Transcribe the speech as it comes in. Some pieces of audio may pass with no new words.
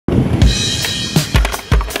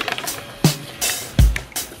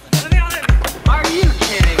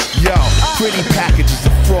pretty packages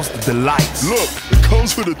of frosted delights. Look, it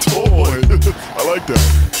comes with a toy. I like that.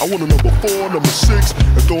 I want a number 4, number 6,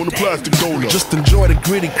 and throw in the plastic donut. Just enjoy the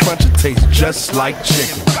gritty crunch, it tastes just like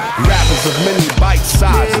chicken. Wrappers of many bite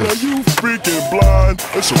sizes. Man, are you freaking blind?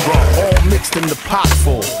 It's a rock. All mixed in the pot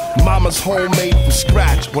full. Mama's homemade from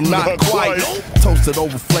scratch. Well, not quite. Toasted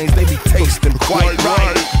over flames, they be tasting quite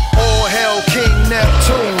right. All hail King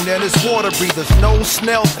Neptune and his water breathers. No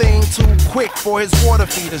snail thing too quick for his water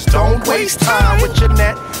feeders. Don't waste time with your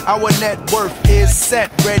net. Our net worth is set,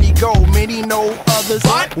 ready, go. Many know others.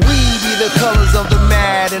 We be the colors of the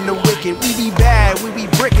mad and the wicked. We be bad, we be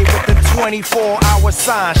bricket with the 24-hour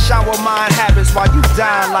sign. Shower mind habits while you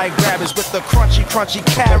dine like rabbits with the crunchy, crunchy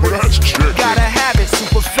carrots. Gotta have it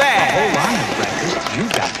super fast. A whole line of breakfast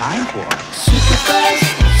you've got time for.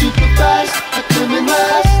 Super fast, I come in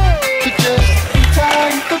last. But just in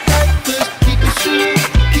time for breakfast.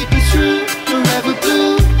 Keep it true, forever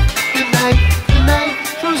blue. Good night,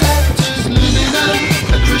 throws actors, aluminum,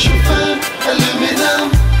 a crucial fun, aluminum.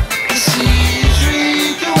 The sea is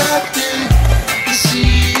radioactive, the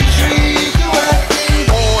sea is radioactive.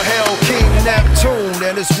 All hail King Neptune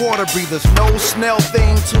and his water breathers. No snail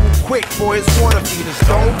thing too quick for his water feeders.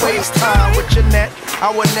 Don't waste time with your net.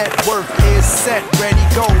 Our net worth is set, ready,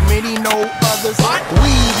 go. Many know others.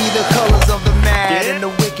 We be the colors of the mad and the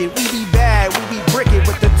wicked. We be bad, we be bricket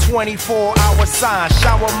with the 24-hour sign.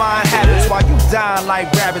 Shower mind habits while you dine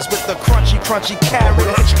like rabbits with the crunchy, crunchy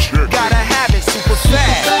carrots. Gotta have it super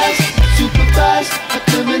fast. Super fast, I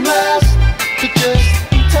come in